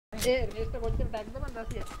රේස්ට කොච්චර ටැග්ද මන්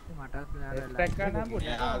 10යි. මටත් නෑ. ටැග් ගන්න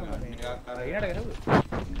හම්බුනේ. ඊනට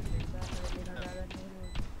ගහුවා.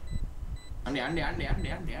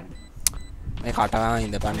 යන්න. මේ කටා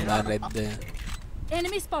ඉඳපන් බා රෙද්ද.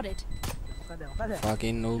 Enemy spotted.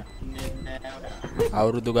 fucking noob.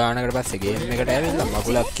 අවුරුදු ගානකට පස්සේ ගේම් එකට ඇවිල්ලා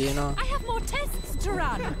මගුලක් කියනවා. I have more tests to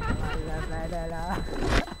run.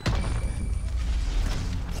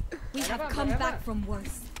 We have come back from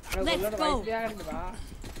worse. Let's go.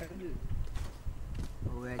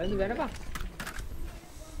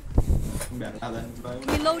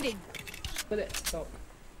 Reloading.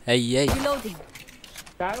 Hey. Reloading.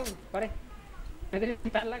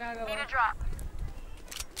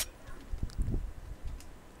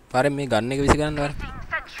 පාරේ මේ ගන්න එක විසි ගන්න වර.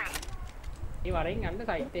 මේ වරෙන් යන්න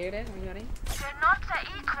සයිට් එකට මේ වරෙන්.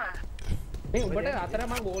 මේ උඹට අතර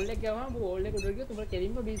මම ගෝල් එක ගාවම ගෝල් එක උඩට ගියොත් උඹ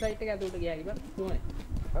කෙලින්ම B සයිට් එක ඇතුළට ගියා කිව්වා. කොහොමද?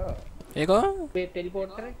 ඔව්. ඒක මේ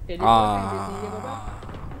ටෙලිපෝට් කරේ ටෙලිපෝට් එකේ C එක බබා.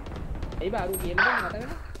 එයි බාරු කියන්නේ මතකද?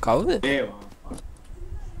 කවුද? ඒවා.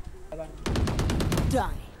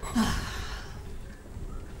 Die.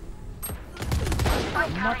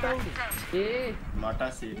 මට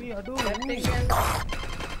සීනි අඩු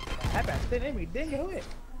පැත්තේ නේ මිඩ්ඩෙන් ගහුවේ.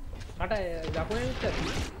 මට දකුණේ විතර.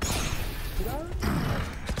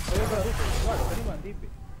 ඔය බරු වඩ මන්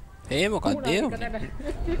දීපේ. ඒ මොකක්ද ඒ?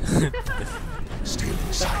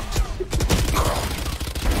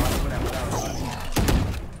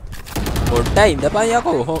 පොඩ්ඩයි ඉඳපන්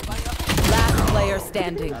යකෝ. Last player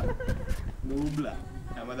standing. නූබ්ලා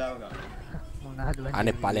හැමදාම ගන්න.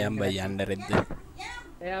 අනේ ඵලයන් බයි යන්න රෙද්ද.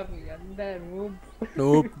 එයා යන්න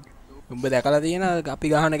නූබ්. උඹ දැකලා තියෙන අපි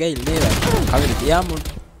ගහන ගෑල් නේද? කවිද තියාමු.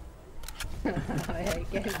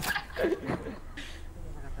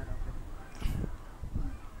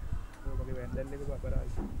 ඔබගේ වැන්ඩල් එක බබරයි.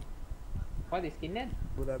 මොකද ස්කින් නේද?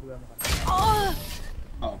 පුදා ගන්න.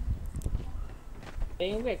 ඔව්.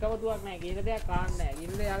 ඒ උඹ එකවතුවක් නැහැ. ගිහින් දෙයක් කාන්න නැහැ.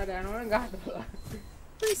 ගිහින් යාලා ගන්නවනම් ගහන්න පුළුවන්.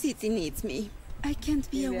 My city needs me. I can't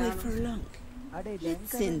be away for long.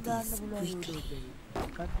 Let's end this quickly.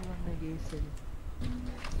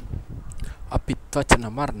 අපිත් වචන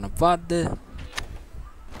මරනවාද?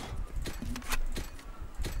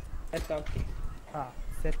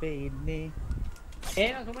 සැපේ ඉන්නේ.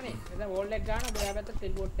 එන සුමනේ. එතන වෝල් එක ගන්න ඔයා පැත්තට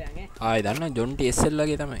ටෙලිපෝට් එකක් ඈ. ආයි දන්නා ජොන්ටි SL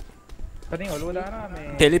වගේ තමයි. තනින් ඔළුව දානවා මේ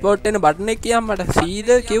ටෙලිපෝට් වෙන බටන් එක කියන්න මට සීද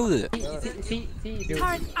කිව්ද?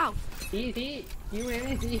 Turn out. C Q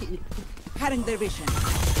නෙමෙයි C. Cutting their vision.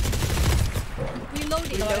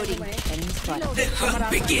 Reloading. Enemy spotted. The hunt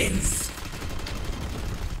begins.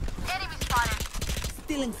 Enemy spotted.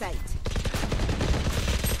 Still in sight.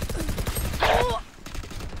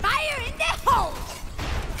 Fire in the hole.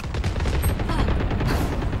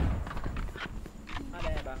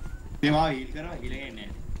 මේවා හීල් කරා හීලෙන්නේ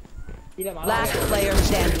නැහැ. Last player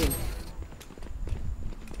standing.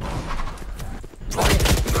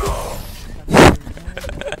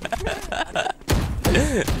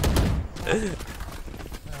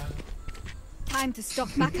 Time to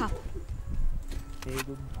stock back up.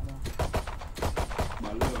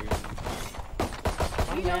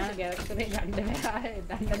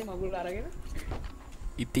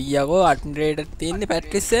 ඉතියකෝ අට්රේඩර් තියෙන්නේ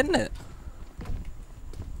පැට්‍රිස් එන්න.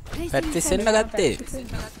 පැට්‍රිස් එන්න ගත්තේ.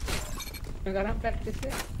 ගරම් පැට්‍රිස්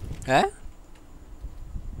ඈ?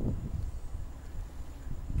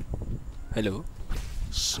 Hello.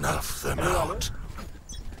 Snuff them out.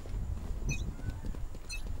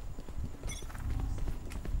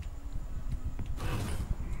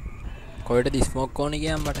 කොහෙටද smoke ඕනේ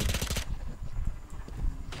කියන්න මට.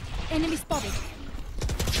 Enemy spotted.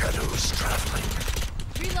 Shadows traveling.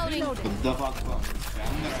 Reloading. The fuck.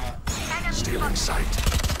 Still in sight.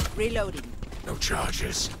 Reloading. No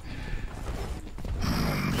charges.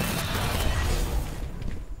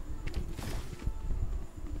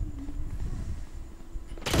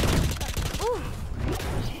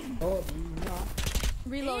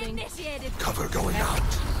 Reloading. Initiated. Cover going out.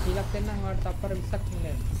 ඊලක් දෙන්නම් ඔයාලට තප්පර 20ක්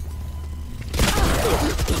ඉන්නේ.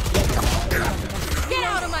 Get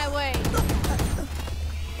out of my way.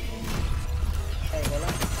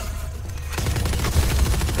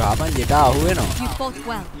 ගාමන් ජෙට අහුවෙනවා. You fought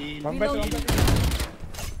well. Reloading.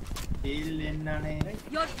 Heel එන්නනේ.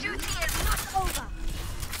 Your duty is not over.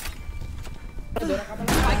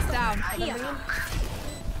 Spikes down. Here.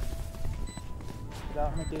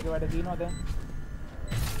 දාන්න කීක වැඩ දිනනවා දැන්.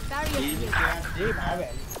 Barrier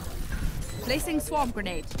here. Placing swarm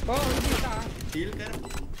grenade. Heel කර.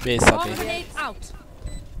 Base Swarm අපේ. grenade out.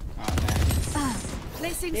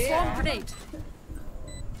 Placing swarm grenade.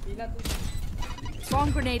 Swarm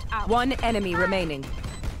grenade out. One enemy remaining.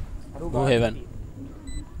 No heaven.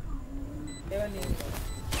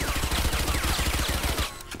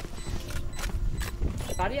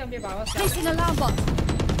 හරි අපි පවස් Placing alarm bot.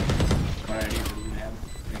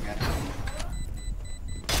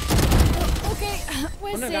 Okay,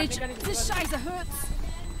 where's Sage? This Shiza hurts.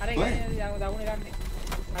 අර දවුනේ ගන්න.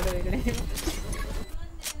 අර වේගනේ.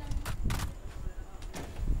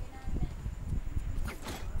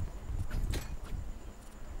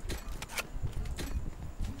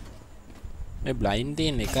 මේ බ්ලයින්ඩ්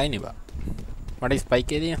තියෙන එකයි නේ බා. මට ස්පයික්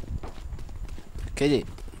එකේ තියෙන. KJ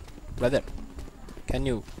brother can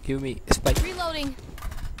you give me spike? Reloading.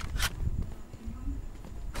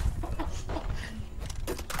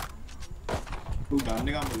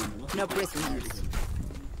 No prisoners.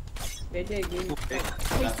 PJ game.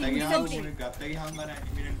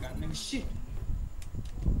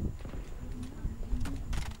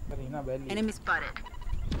 Enemy spotted.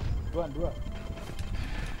 Dua.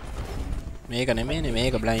 මේක නෙමෙයිනේ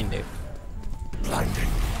මේක බ්ලයින්ඩ් එක.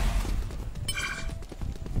 Blinding.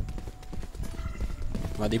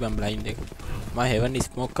 මදි බම් බ්ලයින්ඩ් එක. මම හෙවන්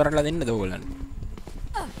ස්මෝක් කරලා දෙන්නද ඔයගොල්ලන්ට?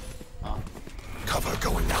 Cover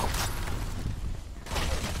going out.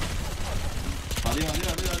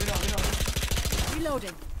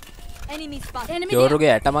 Reloading. Enemy spot. Enemy. යෝරුගේ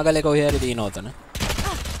ඇටමගලේ කොහේ හරි තියෙන උතන.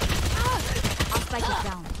 I'll spike it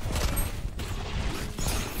down.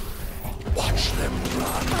 Watch them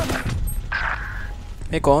run.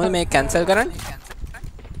 මේ කොහොමද මේ කැන්සල් කරන්නේ?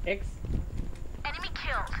 X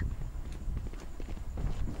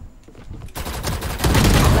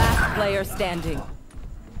Last player standing.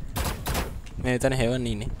 මේ එතන හෙවන්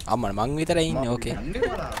ඉන්නේ. අම්මා මං විතරයි ඉන්නේ. ඕකේ.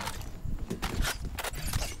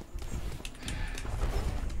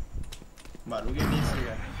 මරුගේ නීස් එක.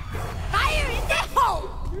 Fire in the hole.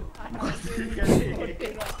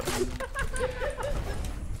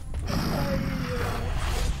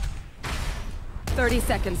 30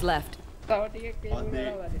 seconds left. තව ටිකක්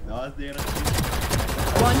දවස් දෙකක්.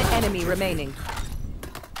 One enemy remaining.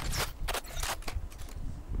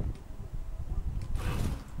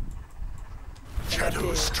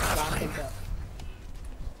 Shadows traveling.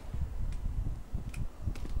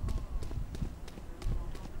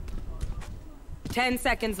 Ten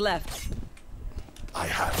seconds left. I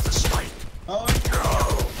have the spike. Oh,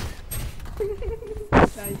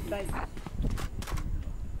 nice.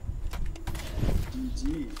 GG.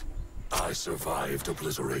 I survived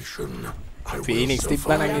obliteration. I will Phoenix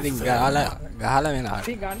තිබ්බනම් survive ඉතින් them. ගහලා වෙනවා.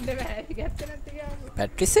 ඉතින් ගන්න බෑ ඒක ඇත්ත නැති ගාන.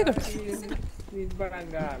 පැට්‍රිස් එකට. තිබ්බනම්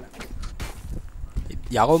ගාලා.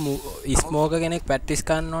 යකෝ ස්මෝක කෙනෙක් පැට්‍රිස්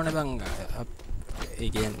ගන්න ඕනේ බං. ඒ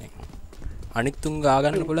කියන්නේ අනිත් තුන් ගා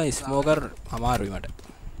ගන්න පුළුවන් ස්මෝකර් අමාරුයි මට.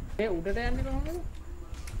 ඒ උඩට යන්නේ කොහොමද?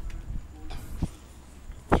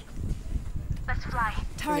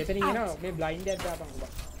 Turret එතන out. එනවා මේ බ්ලයින්ඩ් එකක් දාපන් ඔබ.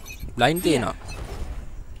 බ්ලයින්ඩ් තියෙනවා.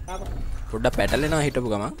 දාපන්. පොඩ්ඩක් පැටලෙනවා හිටපු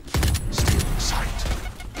ගමන්. Stealing sight.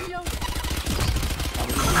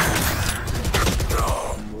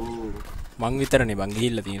 මං විතරනේ බං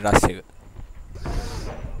ගිහිල්ලා තියෙන රස් එක.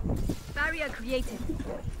 Barrier created.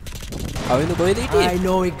 කවෙන්ද කොහෙද හිටියේ? I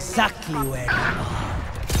know exactly where.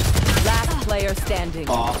 Last player standing.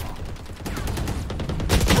 Oh.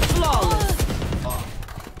 Flawless.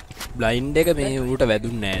 Blind එක මේ ඌට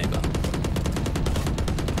වැදුන්නේ නැහැ බං.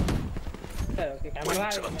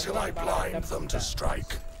 Wait until I blind them to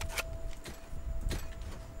strike.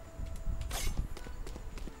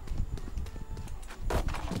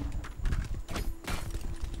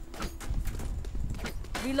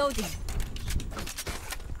 Reloading.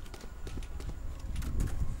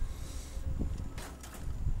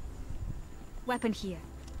 Weapon here.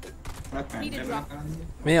 Need a drop.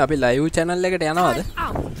 මේ අපි ලයිව් channel එකට යනවද? Turret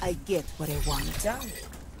out. I get what I want.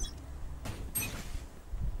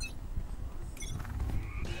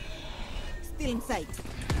 Still in sight.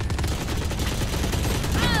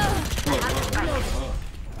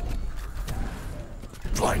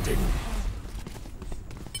 Blinding.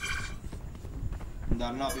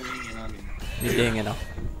 දන්නවා අපි මෙන් එනවා කියන්නේ. ඉතින් එනවා.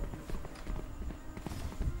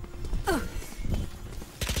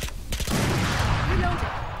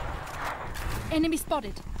 Reloading. Enemy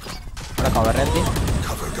spotted. මට කවර් එකක් දෙන්න.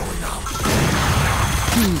 Cover going out.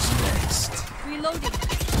 Who's next? Reloading.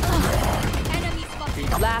 Enemy spotted.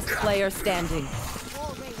 Last player standing.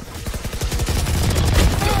 Wall raised.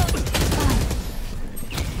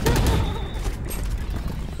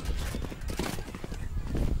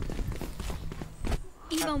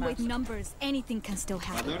 Even with numbers, anything can still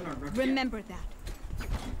happen. Remember that.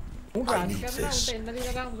 උන් රන් කරනවා උන්ට එන්න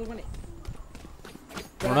දීලා ගමු සුමනේ.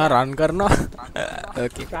 මොනවා රන් කරනවා?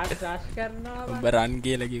 ඕකේ. ක්‍රාෂ් කරනවා ඔබ රන්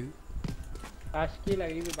කියලා කිව්වේ. ක්‍රාෂ් කියලා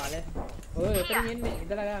කිව්වේ බලන්න. ඔය එතනින් එන්නේ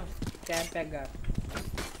ඉඳලා ගමු. කැම්ප් එකක් ගන්න.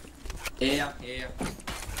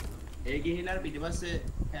 ඒ ගිහිල්ලා පිටිපස්සේ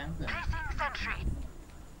කැම්ප් එක.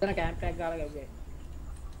 එතන කැම්ප් එකක් ගාලා ගියා.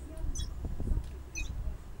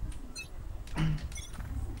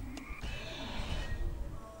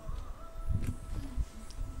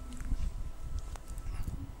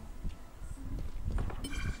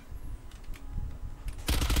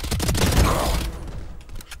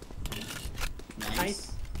 Nice.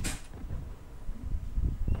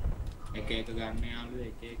 එක ගන්න යාළුවෝ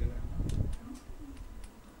එක ගන්න.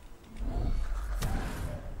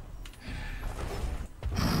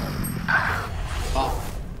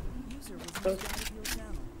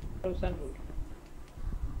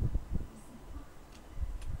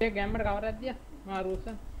 एक गेम में कवर दिया हां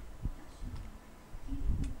रोशन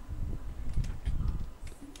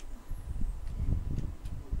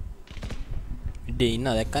ඉඩේ ඉන්න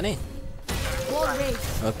දැක්කනේ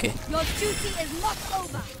ඕකේ Your duty is not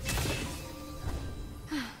over.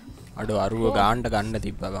 අඩෝ අරුව ගාන්න ගන්න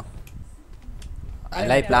තිබ්බා බං I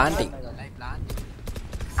like planting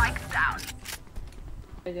Spikes down.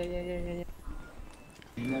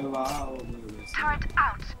 wow Turret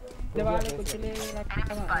out. दीवार कुछ ले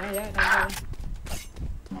रखा है यार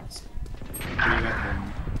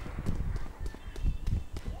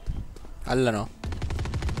අල්ලනෝ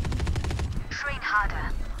Train harder.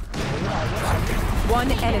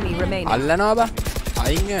 One enemy remaining. අල්ලනවා බං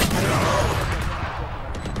අයින්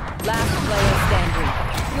Last player standing.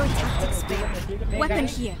 Your tactics fail. Weapon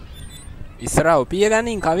here. ඉස්සරහා ඔපිය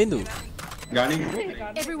ගනින් කවිඳු ගනින්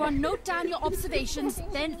Everyone note down your observations,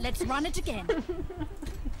 then let's run it again.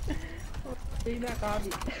 सीधा काबी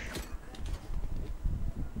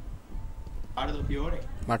ආඩ දෝ පියෝනේ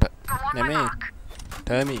මට නෙමෙයි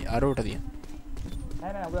ටර්මි අරෝට දිය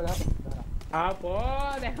නෑ නෑ උඹලා ගහපන් आपो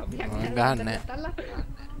देखो ගහන්න නෑ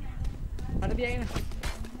අර දියගෙන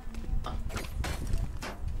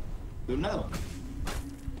දුන්නද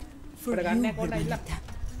For Pero you, gane con la Valorunt.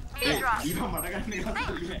 isla. ඊවා මට ගන්න එකක්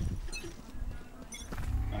තිබුණේ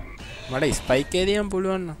මට ස්පයික් එකේ දියම්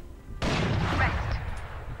පුළුවන් නම්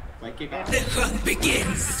බයික් එක The hunt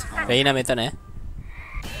begins. රෙයින මෙතන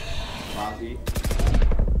වාසි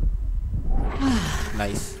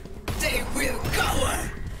nice They will cower.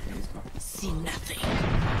 See nothing.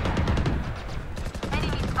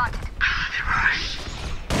 Enemy spotted. Rush.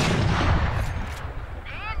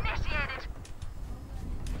 Initiated.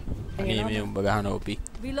 අනේ මේ උඹ ගහන ඔපි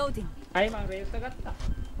Reloading. आई मां रेस गत्ता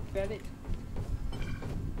වැඩි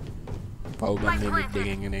පව් බන්නේ මිඩ්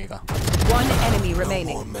එකෙන් එන එක One enemy No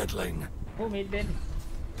remaining. more meddling. ඕ මිඩ් දෙන්න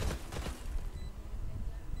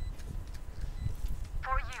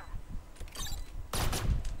For you.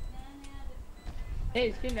 ඒ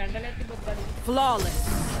ස්කින් ඇන්ඩලෙට් තිබ්බත් බඩි Flawless.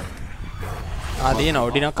 ආ දින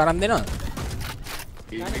ඔඩිනක් කරන් දෙනවද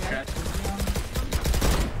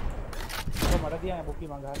මට තියන්නේ බුක්කි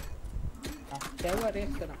මං ගහලා දැවුවා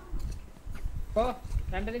රේස් කරා ඕ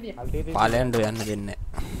ඇන්ඩලෙට් දිය අල්ටේ දේ පාලෙන්ඩ් යන්න දෙන්නේ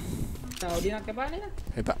ඔඩිනක් එපා නේද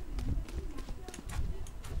එපා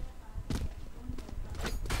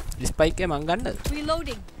ස්පයික් එක මං ගන්නද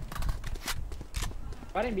Reloading.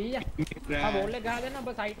 වරෙන් බීයා ආ බෝල් එක ගහ දෙන්න ඔබ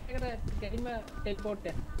සයිට් එකට ගෙලින්ම ටෙලිපෝට්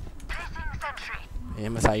එක Placing sentry.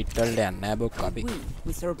 එහෙම සයිට් වලට යන්නේ නැහැ බොක් අපි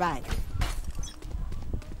We survive.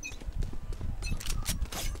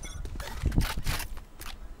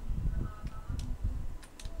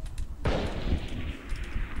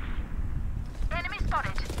 Enemy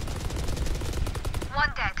spotted.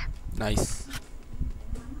 One dead. Nice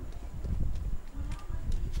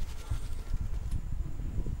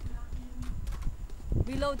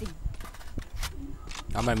Reloading.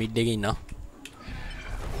 අම මිඩ් එකේ ඉන්නවා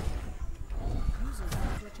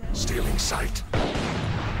Stealing sight.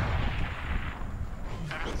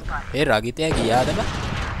 ඒ රගිතය ගියාද බං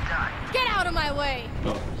Get out of my way.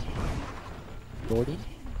 Body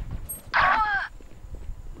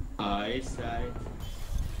ආයිසයි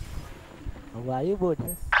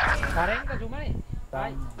වරෙන් කොසුමනේ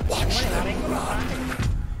ආයි වරෙන්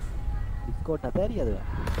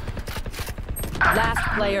Last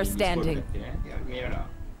player standing.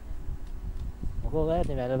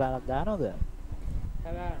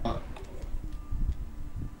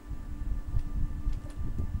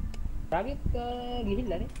 රාගිත්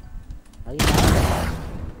ගිහිල්ලානේ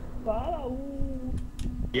බාලා ඌ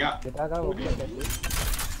යා දෙතා ගාව ඔක්කොම දැක්කේ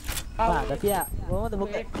ආ දතියා කොහොමද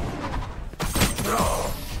මොකද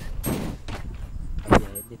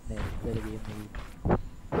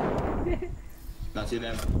නැසි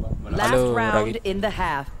දැන් Last Hello, round Ragit. in the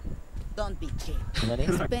half. Don't be cheap.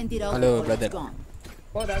 Spend it all Hello, before brother. it's gone.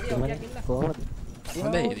 කොහොමද අපි ඔක්කොම කිල්ලා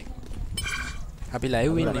හොඳයි ඉතින් අපි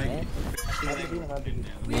ලයිව් ඉන්නේ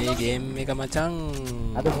මේ ගේම් එක මචං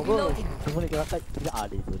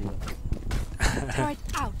Turret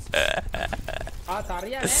out.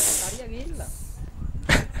 තරිය නෑ තරිය ගිහිල්ලා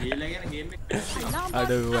ගිහිල්ලා කියන ගේම් එක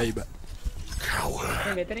අඩෝ වයිබ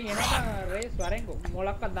මේ මෙතනින් එනකම් රේස් වරෙන්කෝ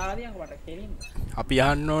මොලක්වත් දාලා දියන්කෝ මට කෙලින්ම අපි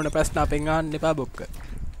අහන්න ඕන ප්‍රශ්න අපෙන් අහන්න එපා බොක්ක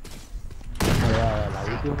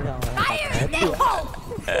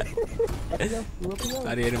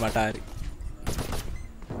හරි හරි මට හරි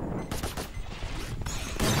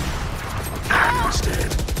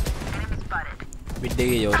මිඩ්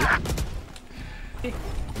එකේ යෝරි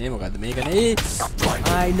මේ මොකද්ද මේක නේ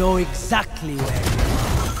I know exactly where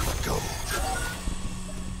Go.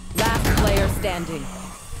 Last player standing.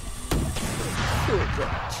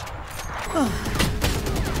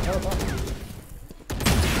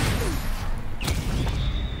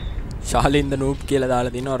 ශාලින්ද නූප් කියලා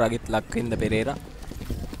දාලා දිනවා රගිත් ලක්වින්ද Perera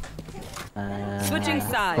Switching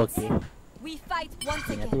sides. Okay. We fight once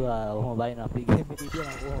again. ඔහොම බලන අපි ගේම් එකේ කියන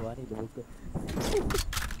ඔහොම වනිද බුක්.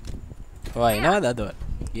 ඔය එනවද අද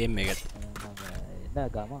ගේම් එකට නෑ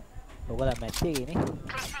ගම. ඔයගොල්ලෝ මැච් එකේ නේ.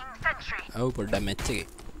 ඔව් පොඩ්ඩක් මැච් එකේ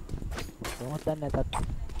කොහොමද දන්නේ නැතත්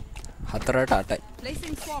 4ට 8යි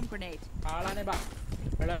Placing swarm grenade. කාලානේ බා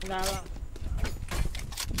වෙලක් නාවා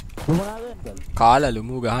කොහොමද කාලා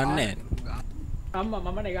ලුමු ගහන්නේ අම්මා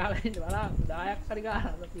මමනේ ගහලා ඉන්නේ බලන්න 10ක් හරි ගහලා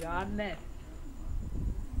අපි ගහන්නේ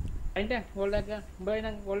නැහැ ගෝල් එක උඹ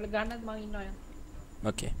එනං ගෝල් එක ගන්නත් මං ඉන්නවා යන්න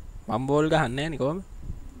ඕකේ මම බෝල් ගහන්නේ නැහැ නේ කොහොමද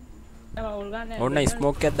නෑ මම ගෝල් ගන්නෑ ඕන්න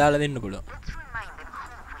ස්මෝක් එකක් දාලා දෙන්න පුළුවන්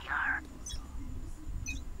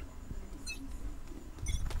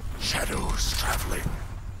Shadows traveling.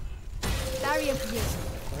 Barrier here.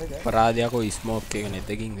 පරාදයක් ඔය ස්මෝක් එක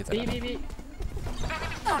නෙතකින් විතර බී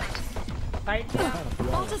side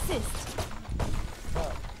Alt assist.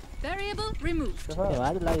 Variable removed. ඒ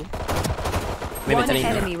වාඩි ලයි මේ One මෙතන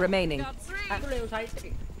ඉන්නවා enemy remaining. අතුලේ සයිඩ්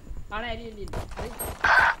එකේ ආන එළියෙන් ඉන්න හරි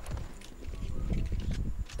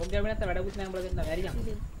ඔබ දෙවෙනි නැත්නම් වැඩකුත් නෑ උඹලා දෙන්න වැරියන්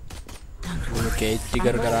උන් කේජ්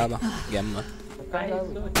ට්‍රිගර් කරා බා ගැම්ම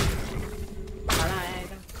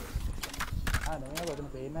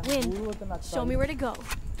Win. Show me where to go.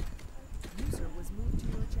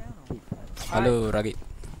 Hello රගි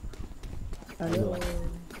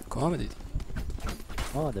කොහමද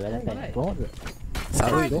මොකද වැලන්ටයින් කොහොමද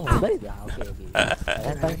සරුයි හොඳයිද ඕකේ ඕකේ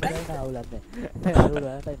වැලන්ටයින් නෑ අවුලක් නෑ අරුල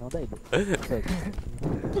වැලන්ටයින් හොඳයිද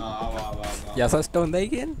යසස්ට හොඳයි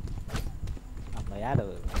කියන්නේ අම්මා යාර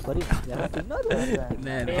පොරි යසස් ඉන්නවද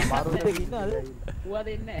නෑ නෑ මාරු දෙක ඉන්නවද ඌවා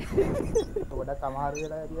දෙන්නේ ගොඩක් අමාරු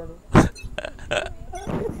වෙලා ඇරියද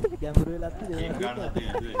ගැඹුරු වෙලා තියෙන්නේ ඒක ගන්න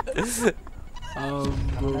තියෙන්නේ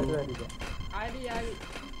ආයි ආයි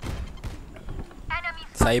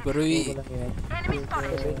සයිපරුයි ඉනත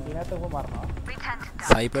කො මරනවා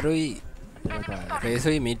සයිපරුයි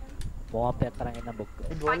රේසුයි මිඩ් පොප් එකක් කරන් එන්න බොක්ක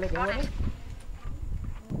ගෝල් එක ගෝනේ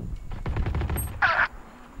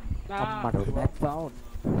අම්මට බෑක් බවුන්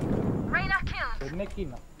දෙන්නෙක්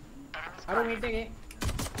ඉන්නවා අර මිඩ් එකේ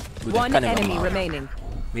One enemy remaining.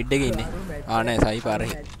 මිඩ් එකේ ඉන්නේ ආ නෑ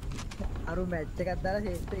සයිපාරේ අරු මැච් එකක් දාලා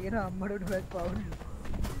ෂේප් එකේන අම්මට උඩ බෑක් පවුල්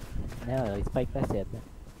නෑ ස්පයික් පැස් එකක්ද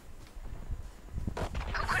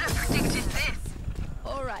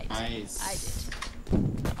All right. Nice I did.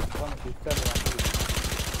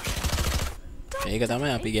 ඒක තමයි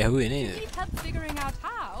අපි ගැහුවේ නේද Need help figuring out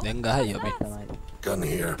how? දැන් ගහයි අපි තමයි Gun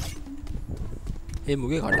here. ඒ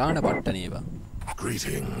මුගේ කටාන පට්ටනේ බා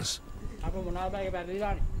Greetings. අප මොනවාද බෑ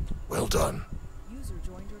පැරදිලානේ Well done.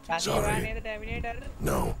 Sorry. නේද ටර්මිනේටර්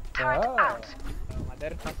No.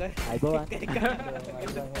 මදර් අයිබෝවන්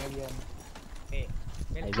මේ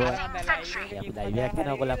අයිබෝවන් අපි ලයිව් එකක් කරන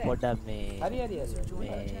ඔයගොල්ලෝ පොඩ්ඩක් මේ හරි හරි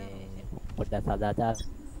මේ පොඩ්ඩක් සදාචාර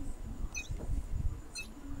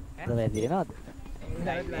ප්‍රවේදී නේද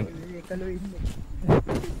එකලු ඉන්නේ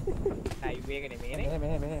ලයිව් එක නෙමෙයිනේ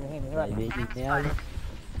මෙහෙ ලයිව් එකේ ඉන්නේ යාළුවෝ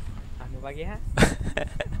අනු වගේ හා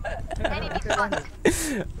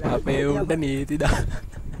අපේ උන්ට නීති දා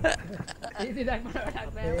ඉතින් දැන් මට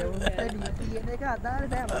වැඩක් ඒ නෑ උන්ට නීති කියන එක අදාළ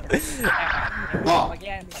නෑ මට මම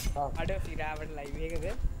කියන්නේ අඩ සිරාවට ලයිව් එකද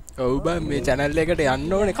ඔව් බා මේ channel එකට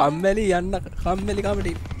යන්න ඕනේ කම්මැලි යන්න කම්මැලි කමට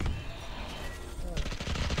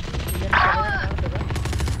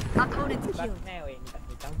Opponent killed. නෑ ඔය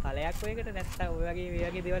නිකන් ඵලයක් ඔයකට නැත්තම් ඔය වගේ මේ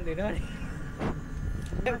වගේ දේවල් වෙනවනේ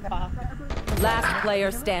Last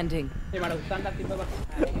player standing. ඒ මට උස්සන්නත් තිබ්බ බා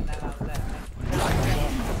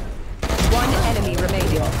One enemy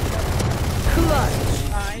remaining. Clutch.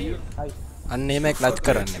 අන්න එහෙම ක්ලච්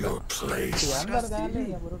කරන්න බා Your place. යන්නර දාන්නේ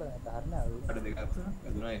යමුරුට හරිනේ අර දෙකක්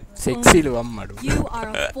අදුනයි සෙක්සිලු අම්මඩු You are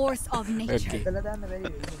a force of nature. ඕකේ එතල දාන්න බැරි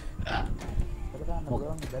වෙන්නේ එතල දාන්න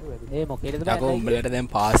පුළුවන් බැරුව ඇති ඒ මොකේද යකෝ උඹලට දැන්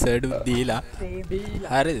පාස්වර්ඩ් දීලා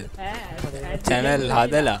හරිද channel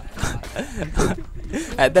හදලා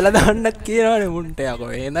ඇදලා දාන්නත් කියනවනේ මුන්ට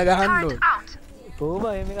යකෝ එන ගහන්න ඕනේ කොහොම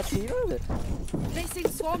එහෙම එකක් තියෙනවද? Placing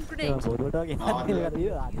swarm grenade. බොරුවට වගේ එකක්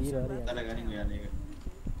තියෙනවා. තියෙනවා. අතල ගනින් ඔයා මේක.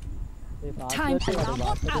 ඒ Time පාස්වර්ඩ් එක alarm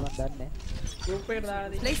පාස්වර්ඩ් out. මම දන්නේ නැහැ. group එකට දාලා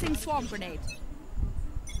දෙන්න. Placing swarm grenade.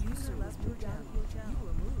 User was moved out of your channel. You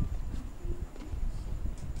were moved.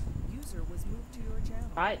 User was moved to your channel.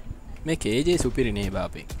 hi මේ KJ සුපිරි නේ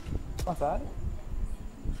බාපේ. මසාර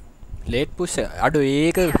ලේට් පුෂ් අඩු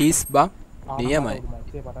ඒක හිස් බං නියමයි.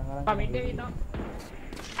 ඒ පටන් ගන්න ආ මිඩ් එකේ ඉන්නවා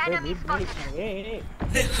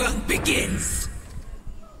The hunt begins.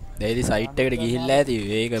 දෙයිලි සයිට් එකට ගිහිල්ලා ඇති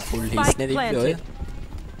ඒක ෆුල් හිස් නේ තිබ්බේ ඔය.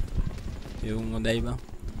 යුන් හොඳයි බං.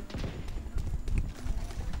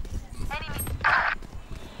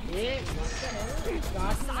 ඒ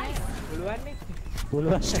ගාස් නැහැ පුළුවන් නේ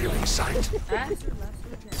පුළුවන්. Stealing sight. ඈ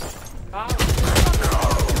ආ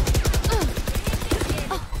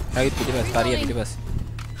හරි පිටිපස්ස හරිය පිටිපස්ස.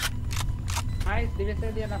 hi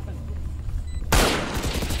දිවෙස්සේ දින අපන්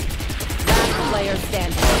Last player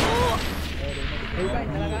standing. ඒක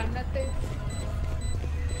ඉඳලා ගන්න නැත්තේ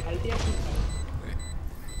අල්ටියක්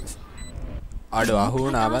අඩු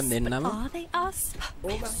අහුණා බං දෙන්නම. Are they us?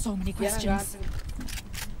 ඕක So many questions.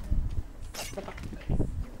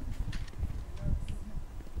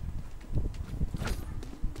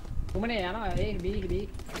 උමනේ යනවා ඒ බී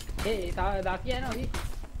ඒ දා කියනවා බී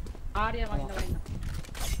ආර්ය වයින්න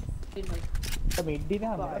ඉන්නයි මිඩ්ඩි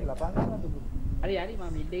නෑ මම ලපන් ගන්නද හරි හරි මම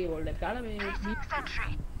මිඩ් එකේ වෝල්ඩ් එක කාලා මේ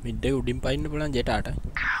මිඩ් එක උඩින් පයින්න පුළුවන් ජෙටාට.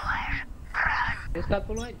 එස්කත්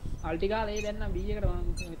පුළුවන් අල්ටි කාලා ඒ දැන් නම් බී එකට මම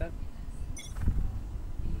හිතන්නේ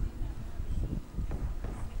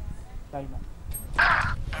ටයිම්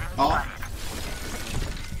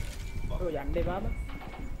ඔය යන්නේ බාබා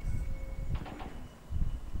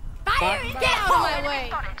Fire! Get out of my way!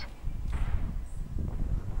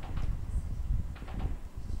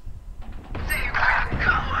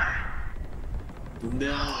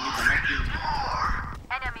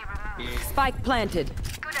 Spike planted.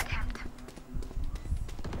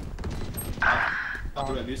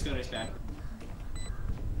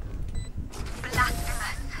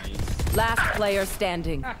 Last player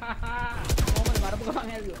standing. මොකද මරපු ගමන්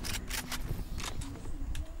ඇල්ලුවා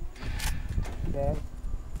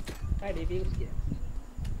හරි ඩිෆියුස් කිය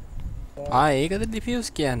ආ ඒකද ඩිෆියුස්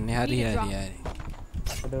කියන්නේ. හරි හරි හරි.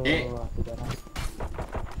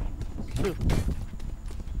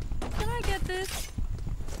 Can I get this?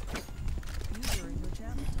 User in your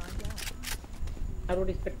channel timed out. අර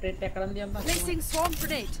ඩිස්පෙක්ට් එක කරන් දියම් bus Placing swarm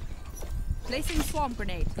grenade. Placing swarm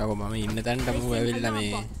grenade. යකෝ මම ඉන්න තැනට මම ඇවිල්ලා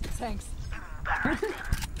මේ Thanks.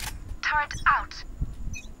 Turret out.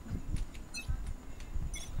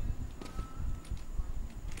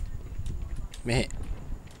 මෙහෙ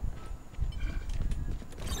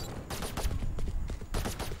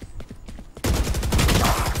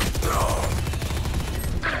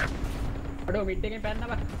අඩෝ මිඩ් එකෙන් පැන්න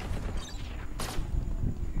බා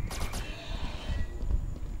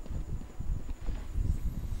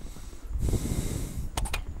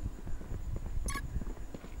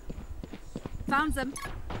Found them.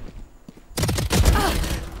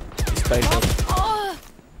 Spider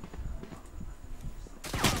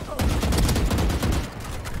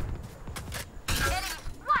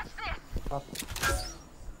Watch this.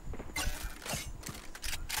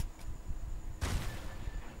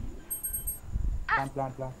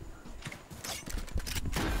 plan.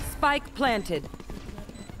 Spike planted.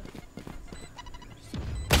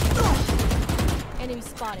 Enemy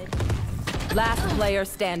spotted. Last player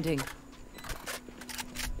standing.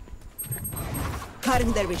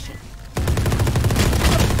 Cutting their vision.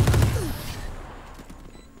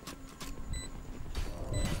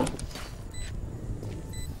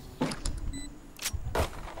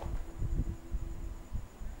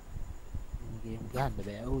 Game ගන්න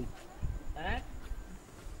බෑ උයි. ඈ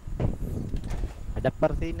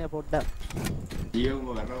අඩප්පර තියෙන්නේ පොඩ්ඩක්. ජීව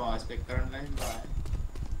උඹ කරන වාස්පෙක් කරන්න ලයින් බෑ.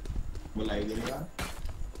 උඹ ලයිව් දෙනවා.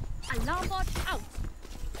 Alarm bot out.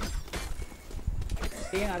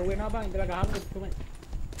 ඒක අර වෙනවා බං ඉඳලා ගහමු තුමයි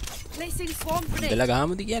Placing swarm grenade. ඉඳලා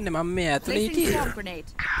ගහමුද කියන්නේ මම මේ ඇතුලේ Placing හිටියේ. swarm grenade.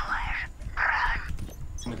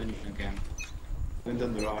 මෙතන ඉන්න කෑම.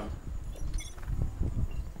 මෙතන දුරවන්න.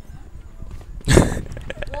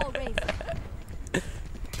 Wall raised.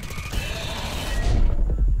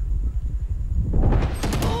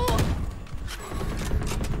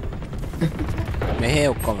 මෙහෙ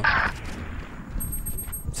ඔක්කොම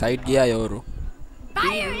සයිඩ් ගියා යෝරු.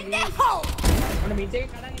 Fire in the hole. මොන මිඩ් එකේ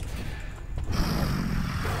කඩන්නේ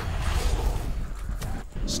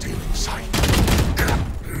Stealing sight.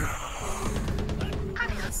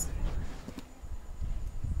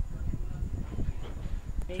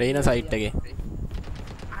 රේන සයිට් එකේ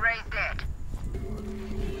Raise dead.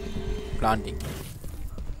 ප්ලාන්ටිං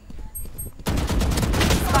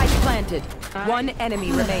planted. One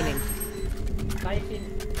enemy remaining.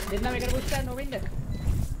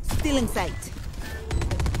 Still in sight.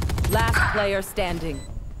 Last player standing.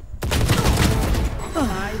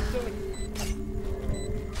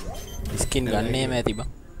 Skin ගන්නේ මෑ තිබා.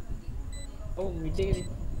 ඔව් මිඩ් එකේදී.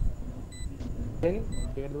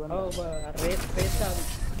 ඔව් raise ආවි.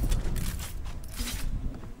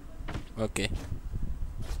 Okay.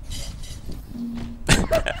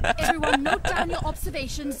 Everyone note down your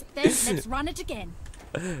observations, then let's run it again.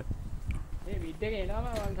 මේ mid එකේ එනවා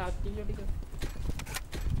මම සාස්කිල්ලෝ ටික.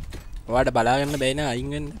 ඔයාට බලාගන්න බැයි නේ අයින්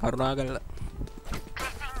වෙන්න කරුණාකරලා.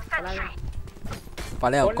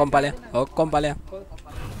 ඵලයක් ඔක්කොම ඵලයක්. ඔක්කොම ඵලයක්.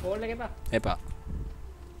 බෝල් එක එපා. එපා.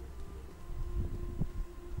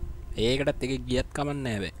 ඒකටත් එක ගියත් කමන්නේ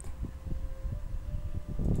නැහැ බෑ.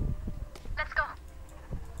 Let's go.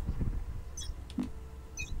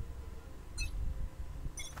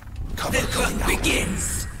 The hunt begins.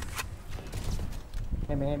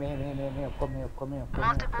 Me, come.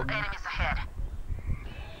 Multiple enemies ahead.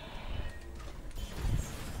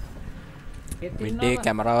 මිඩේ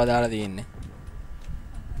කැමරාව දාලා තියෙන්නේ.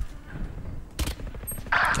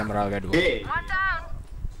 කැමරාව ගැඩුවා. One down.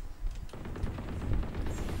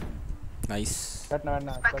 Nice.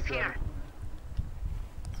 Spike's here.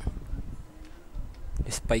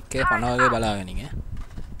 Spike එක පන වගේ බලාගෙන ඉන්නේ.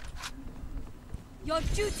 Your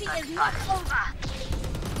duty is not over.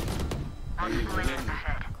 Multiple enemies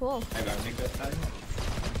ahead. Cool.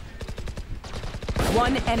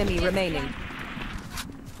 One enemy remaining.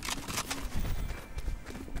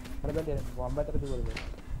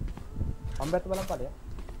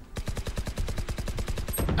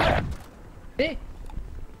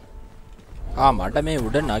 මට මේ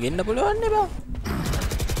උඩ නගින්න පුළුවන් නේ බා.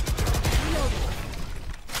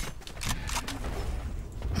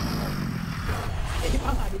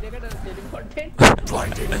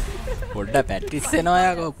 පොඩ්ඩ පැට්ටිස් වෙනවා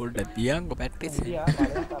යාකෝ පොඩ්ඩ තියන්කෝ පැට්ටිස්.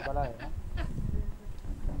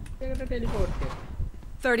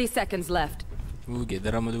 30 seconds left. ඌ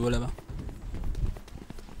ගෙදරම දුවලා බා.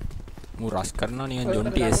 ඌ රෂ් කරනවා නිකන්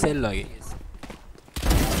ජොන්ටි SL වගේ.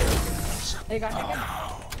 ඒ ගන්න.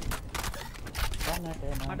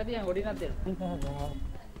 මට තියන් ගොඩිනක් දෙන්න.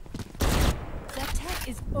 Their tech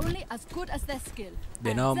is only as good as their skill.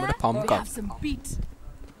 දෙනවා උඹට පම්ප් They එකක්. have some beat.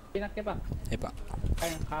 ගොඩිනක් එපා. එපා.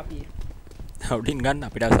 අය කාපිය. උඩින් ගන්න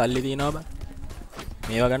අපිට සල්ලි තියෙනවා බා.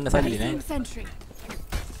 මේවා ගන්න සල්ලි නැහැ. Sentry.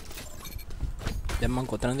 දැන් මං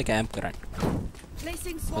කොතනද කැම්ප් කරන්නේ?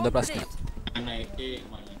 Placing හොඳ swarm ප්‍රශ්නයක්. grenade.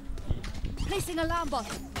 Placing alarm bot.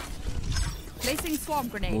 Placing swarm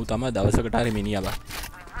grenade. ඌ තමයි දවසකට හරි මිනිහා බා.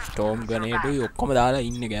 ස්ටෝම් ග්‍රනේඩුයි ඔක්කොම දාලා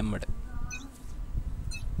ඉන්නේ ගැම්මට.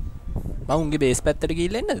 මම උන්ගේ බේස් පැත්තට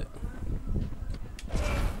ගිහිල්ලා එන්නද?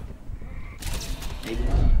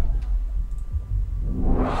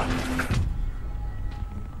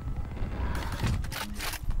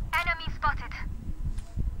 Enemy spotted.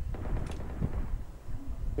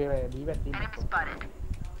 Enemy spotted.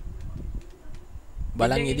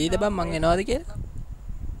 බලන් ඉදීද බං මං එනවාද කියලා?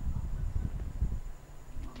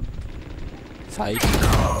 Side.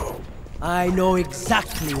 I know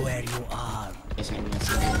exactly where you are.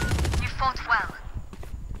 You fought well.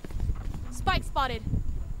 Spike spotted.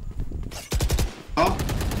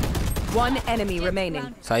 One enemy remaining.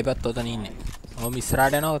 සයිපත් ඔතන ඉන්නේ. ඔහොම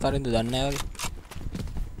ඉස්සරහට යනවා උතරින්ද දන්නේ නැහැ වගේ.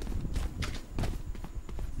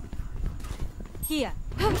 Here.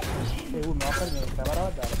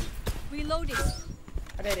 Reloading.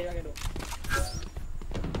 අර ඒ වගේ දෝ.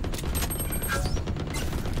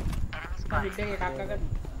 මිඩ් එකේ කක්ක ගන්න.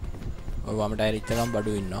 ඔය වමට ඇරිච්ච ගම්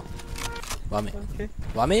බඩු ඉන්නවා. වමේ.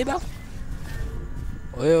 වමේ බා.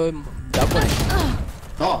 ඔය දකුණේ.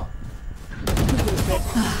 Oh.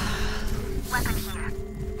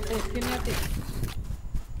 ඒ ස්කින් නැති.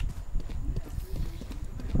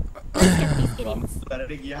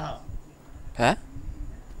 කරට ගියා. ඈ?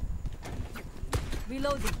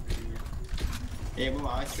 Reloading. ඒ බෝ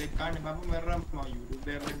ආස් එක ගන්න බබු මරම් මම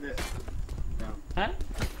YouTube එකෙන්ද. ඈ?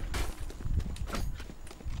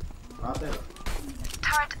 ආතේ.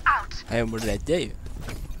 Turret out. අය උඹට ලැජ්ජයි.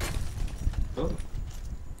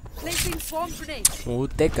 Placing swarm grenade.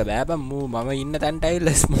 මූත් එක්ක බෑ බං මූ මම ඉන්න තැනට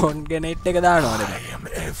ඇවිල්ලා ස්මෝන් ග්‍රනේඩ් එක දානවා නේද?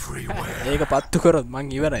 ඒක පත්තු කරොත් මං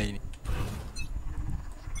ඉවරයිනේ.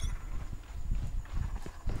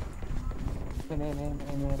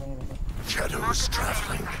 Shadows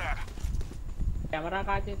traveling. කැමරා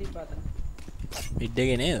කාචේ තිබ්බා අතන. මිඩ්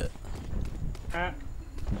එකේ නේද?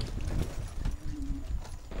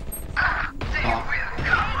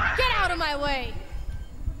 Get out of my way.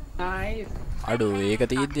 Nice. අඩෝ ඒක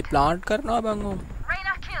තියෙද්දි ප්ලාන්ට් කරනවා බං ඕම්.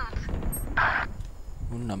 Reyna killed.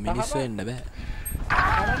 උන්න මිනිස්සු එන්න බෑ.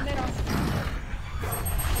 ආරන්නේ නෝ.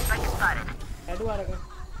 Spike spotted. ඇඩුවාරක.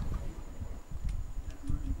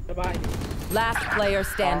 බයි. Last player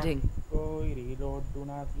standing. Oi reload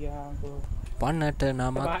දුනා තියාංකෝ. පනට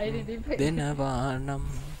නමක් දෙනවා නම්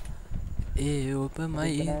ඒ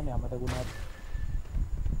ඔබමයි. නෑනේ අමත ගුණා.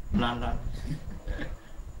 ලා.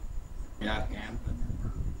 යා කැම්ප්.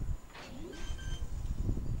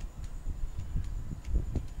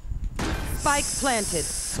 Spike planted.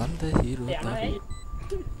 සඳ හිරු තවි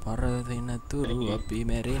පරදින තුරු අපි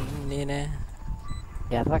මැරෙන්නේ නෑ.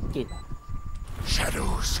 යරක් කියලා.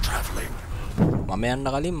 Shadows traveling. මම යන්න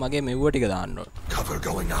කලින් මගේ මෙව්ව ටික දාන්න ඕන. Cover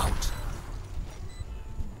going out.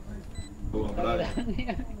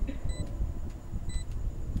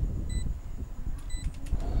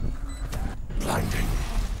 Blinding.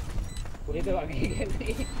 කොහෙද වගේ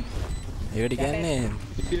කියන්නේ? ඒකට කියන්නේ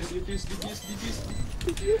DPS.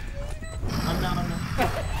 අන්න.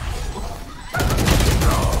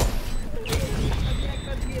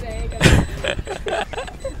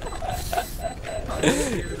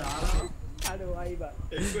 අඩෝ අයිබා.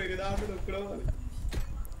 ඒක දාන්න ඔක්කොම.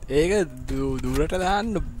 ඒක දුරට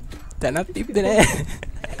දාන්න තැනක් තිබ්බේ නෑ.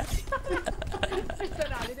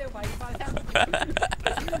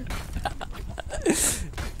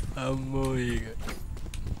 අම්මෝ ඒක.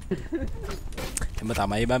 එම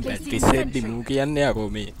තමයි බං ප්‍රැක්ටිස් වෙද්දි මූ කියන්නේ යකෝ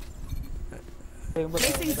මේ.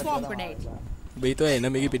 Placing swarm grenade. බීතෝ එන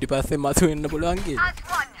මේක පිටිපස්සේ මසු වෙන්න පුළුවන් කියලා.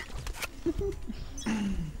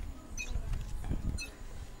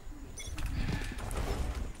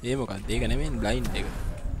 ඒ මොකක්ද? ඒක නෙමෙයි බ්ලයින්ඩ් එක.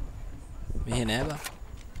 මෙහෙ නෑ බං.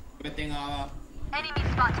 මෙතෙන් ආවා. Enemy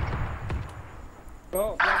spotted.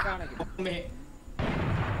 ඕ ගානක. මේ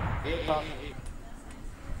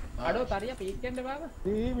අඩෝ තරිය පීක්කෙන්ද බාබා?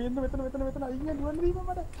 මෙන්න මෙතන අයින් යන්න දීම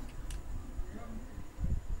මට.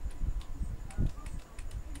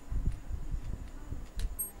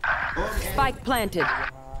 Spike planted.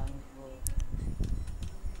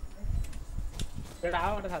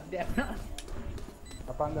 ආවට සද්දයක් නෑ.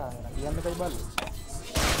 අපං ගහන කියන්න කයි බල්ල.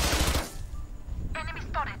 Enemy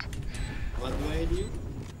spotted. what do I do?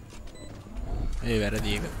 ඒ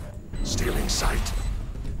වැරදි එක. Stealing sight.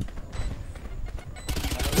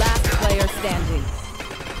 Last player standing.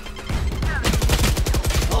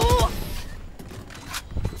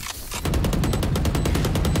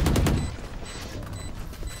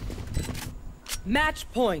 Match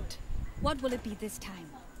point. What will it be this time?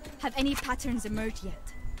 Have any patterns emerged yet?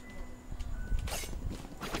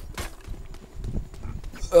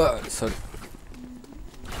 Sorry.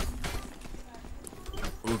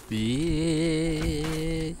 Oopie.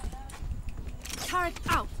 Turret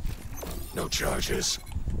out. No charges.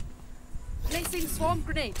 Placing swarm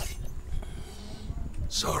grenade.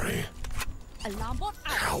 Sorry. Alarm bot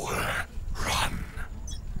out. Cower. Run.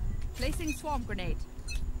 Placing swarm grenade.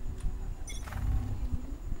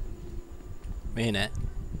 මෙහෙ නෑ.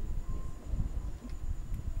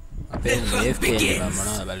 අපේ මේස් කියන්නේ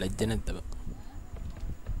මොනවද බලෙච්ච නැද්ද බං?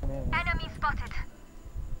 Enemy spotted.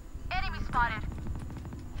 Enemy spotted.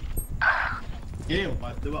 ඒ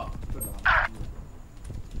මොකද්ද බා?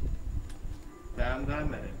 දැන්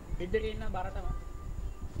ගන්න. ඉද්දේ ඉන්න බරටම.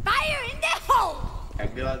 Fire in the hole.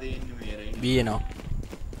 ඇග්ගලා දෙන්නේ මේ රේ. බී එනවා.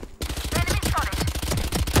 Enemy spotted.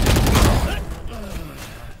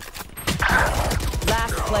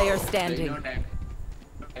 Last player standing.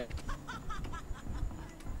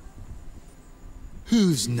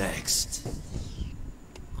 Who's next?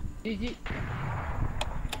 GG.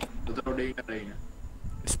 උදේ කරේ.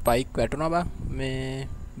 ස්පයික් වැටුණා බං මේ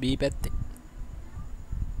බී පැත්තේ.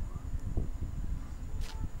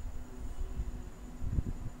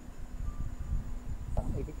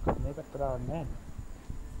 ඒක මේ පැත්තට ආවන්නේ නෑ.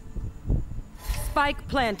 Spike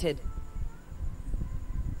planted.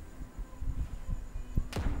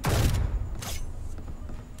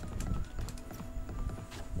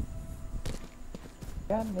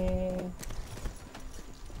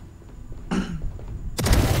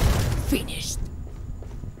 Finished.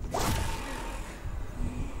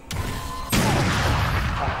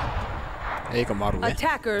 ඒක මාරු නේ.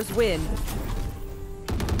 Attackers win.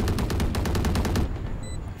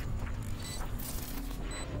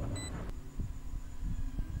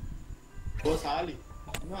 ඕ සාලි.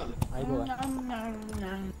 මොනවද? අයිබෝ.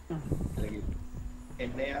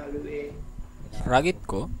 එන්නේ යාළුවේ. රගිත්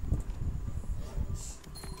කෝ?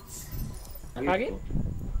 රගිත්?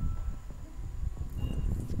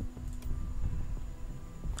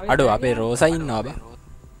 අඩෝ අපේ රෝසා ඉන්නවා බං.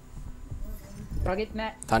 රගිත්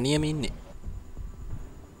නෑ. තනියම ඉන්නේ.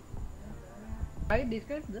 I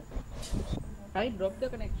disconnect the. I drop the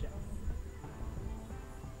connection.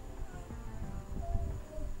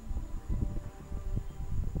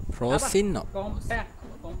 Rose ඉන්නවා.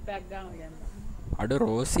 කොම්පැක් ගාන කියන්නේ. අඩු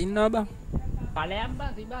රෝස් ඉන්නවා බං. ඵලයන්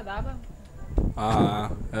බං සිබා දාපන්.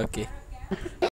 ඕකේ.